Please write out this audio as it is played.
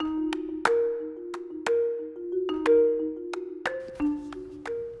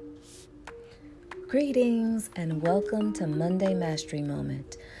Greetings and welcome to Monday Mastery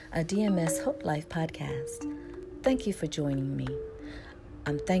Moment, a DMS Hope Life podcast. Thank you for joining me.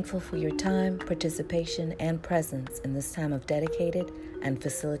 I'm thankful for your time, participation, and presence in this time of dedicated and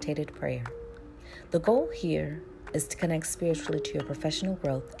facilitated prayer. The goal here is to connect spiritually to your professional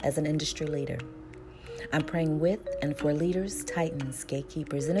growth as an industry leader. I'm praying with and for leaders, titans,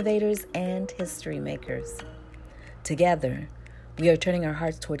 gatekeepers, innovators, and history makers. Together, we are turning our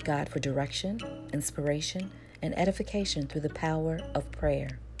hearts toward God for direction, inspiration, and edification through the power of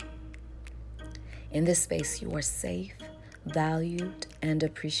prayer. In this space, you are safe, valued, and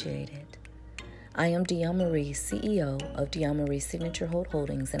appreciated. I am Dion Marie, CEO of Dion Marie Signature Hold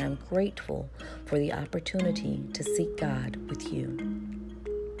Holdings, and I'm grateful for the opportunity to seek God with you.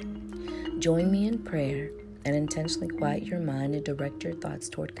 Join me in prayer and intentionally quiet your mind and direct your thoughts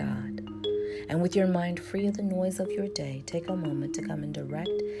toward God. And with your mind free of the noise of your day, take a moment to come in direct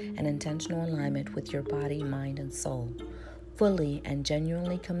and intentional alignment with your body, mind, and soul. Fully and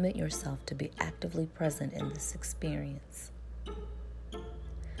genuinely commit yourself to be actively present in this experience.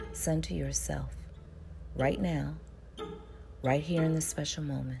 Center yourself right now, right here in this special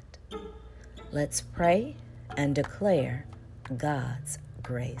moment. Let's pray and declare God's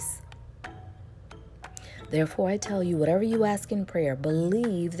grace. Therefore, I tell you, whatever you ask in prayer,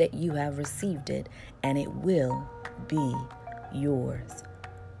 believe that you have received it, and it will be yours.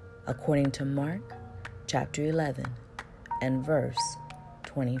 According to Mark chapter 11 and verse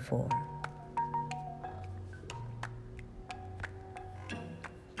 24.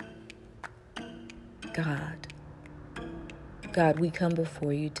 God, we come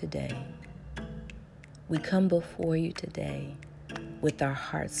before you today. We come before you today with our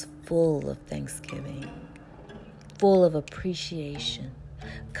hearts full of thanksgiving, full of appreciation,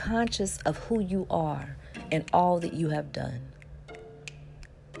 conscious of who you are and all that you have done.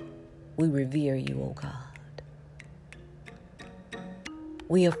 We revere you, O God.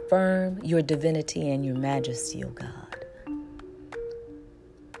 We affirm your divinity and your majesty, O God.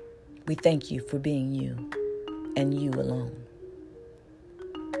 We thank you for being you and you alone,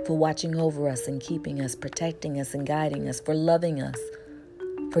 for watching over us and keeping us, protecting us and guiding us, for loving us,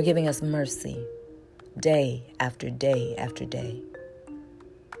 for giving us mercy day after day after day,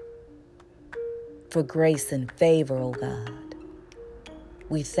 for grace and favor, O God.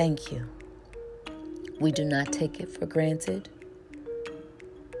 We thank you. We do not take it for granted.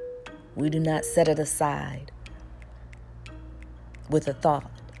 We do not set it aside with the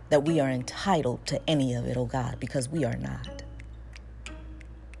thought that we are entitled to any of it, O God, because we are not.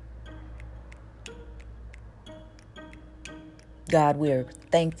 God, we are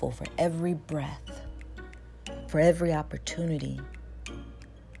thankful for every breath, for every opportunity,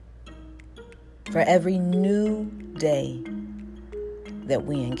 for every new day that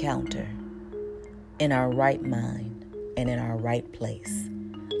we encounter in our right mind and in our right place.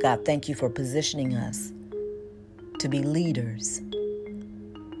 God, thank you for positioning us to be leaders,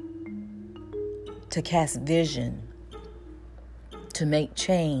 to cast vision, to make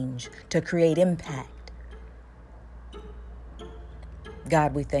change, to create impact.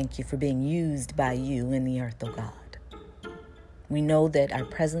 God, we thank you for being used by you in the earth, oh God. We know that our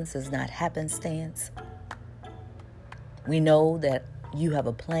presence is not happenstance. We know that you have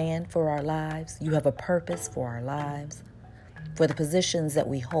a plan for our lives. You have a purpose for our lives, for the positions that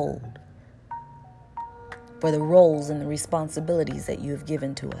we hold, for the roles and the responsibilities that you have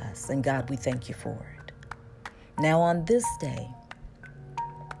given to us. And God, we thank you for it. Now on this day,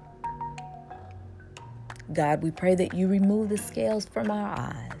 God, we pray that you remove the scales from our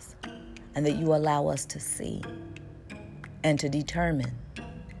eyes and that you allow us to see and to determine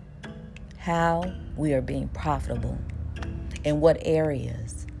how we are being profitable, in what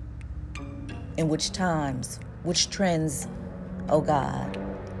areas, in which times, which trends, oh God,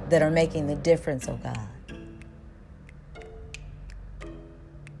 that are making the difference, oh God.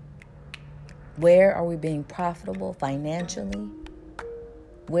 Where are we being profitable financially?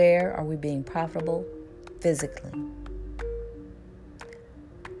 Where are we being profitable physically?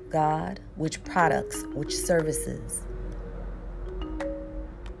 God, which products, which services?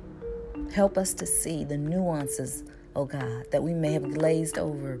 Help us to see the nuances, oh God, that we may have glazed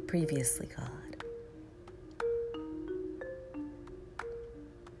over previously, God.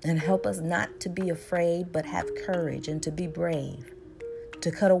 And help us not to be afraid, but have courage and to be brave,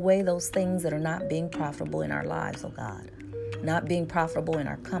 to cut away those things that are not being profitable in our lives, oh God. Not being profitable in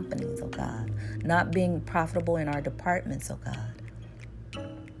our companies, oh God. Not being profitable in our departments, oh God.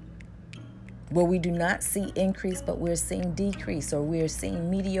 Where we do not see increase, but we're seeing decrease, or we're seeing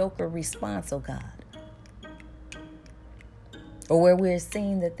mediocre response, oh God. or where we're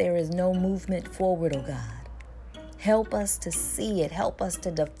seeing that there is no movement forward, oh God. Help us to see it. Help us to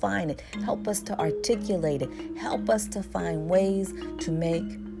define it. Help us to articulate it. Help us to find ways to make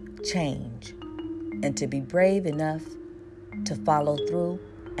change and to be brave enough to follow through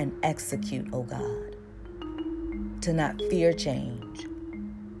and execute, oh God. To not fear change.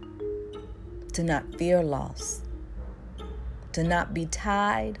 To not fear loss. To not be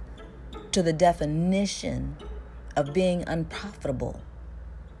tied to the definition of being unprofitable.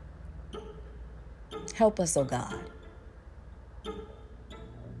 Help us, oh God.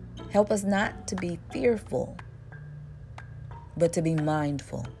 Help us not to be fearful, but to be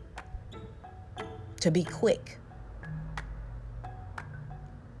mindful, to be quick,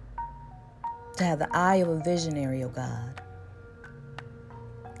 to have the eye of a visionary, oh God,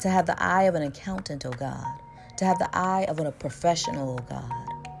 to have the eye of an accountant, oh God, to have the eye of a professional, oh God,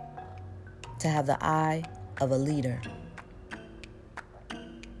 to have the eye of a leader.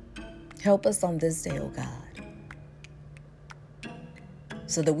 Help us on this day, oh God,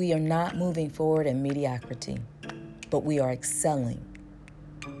 so that we are not moving forward in mediocrity, but we are excelling.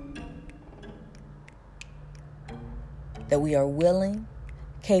 That we are willing,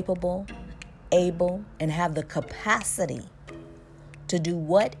 capable, able, and have the capacity to do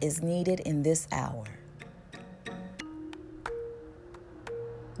what is needed in this hour.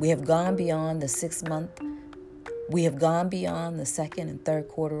 We have gone beyond the 6 month. We have gone beyond the second and third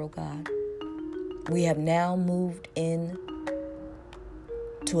quarter, oh God. We have now moved in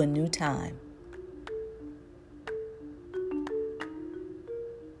to a new time.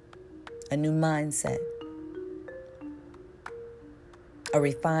 A new mindset. A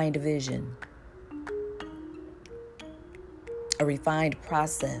refined vision. A refined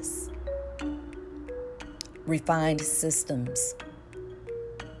process. Refined systems.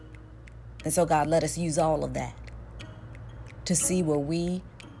 And so, God, let us use all of that to see where we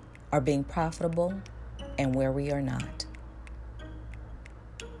are being profitable and where we are not.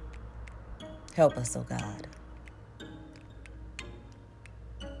 Help us, oh God.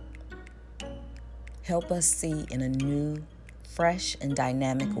 Help us see in a new, fresh, and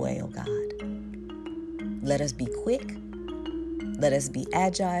dynamic way, oh God. Let us be quick. Let us be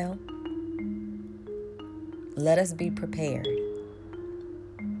agile. Let us be prepared.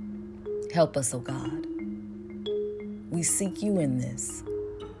 Help us, oh God. We seek you in this.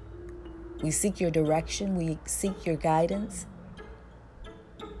 We seek your direction. We seek your guidance.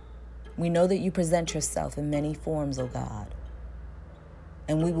 We know that you present yourself in many forms, oh God.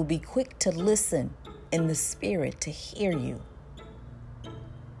 And we will be quick to listen in the spirit to hear you.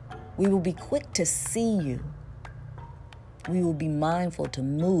 We will be quick to see you. We will be mindful to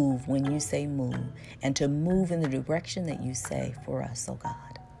move when you say move and to move in the direction that you say for us, oh God.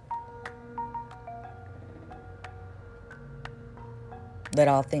 Let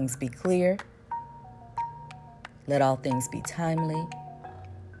all things be clear. Let all things be timely.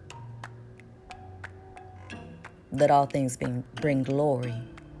 Let all things bring glory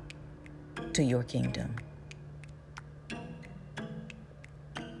to your kingdom.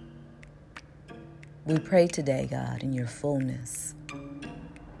 We pray today, God, in your fullness.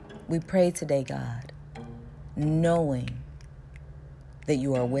 We pray today, God, knowing that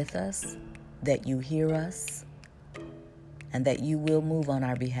you are with us, that you hear us, and that you will move on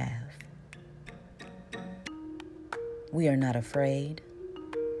our behalf. We are not afraid.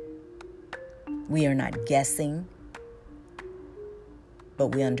 We are not guessing, but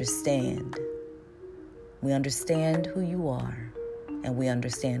we understand. We understand who you are, and we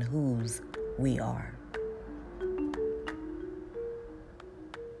understand whose we are.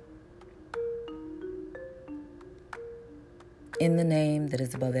 In the name that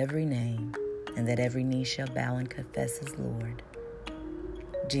is above every name, and that every knee shall bow and confess is Lord,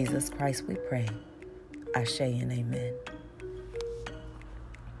 Jesus Christ we pray. Ashe and amen.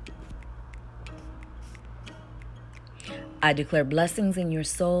 I declare blessings in your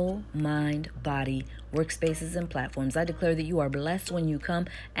soul, mind, body, workspaces, and platforms. I declare that you are blessed when you come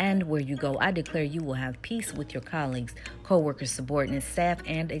and where you go. I declare you will have peace with your colleagues, co-workers, subordinates, staff,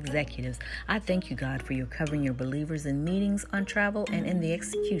 and executives. I thank you, God, for your covering your believers in meetings, on travel, and in the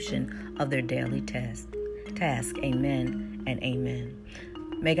execution of their daily task. Amen and amen.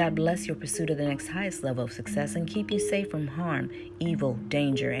 May God bless your pursuit of the next highest level of success and keep you safe from harm, evil,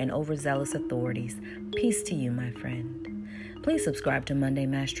 danger, and overzealous authorities. Peace to you, my friend. Please subscribe to Monday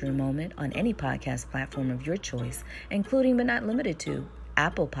Mastery Moment on any podcast platform of your choice, including but not limited to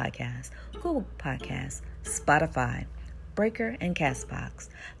Apple Podcasts, Google Podcasts, Spotify, Breaker, and Castbox.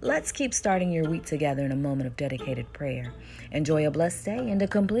 Let's keep starting your week together in a moment of dedicated prayer. Enjoy a blessed day and a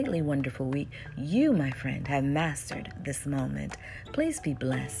completely wonderful week. You, my friend, have mastered this moment. Please be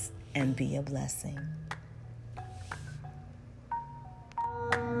blessed and be a blessing.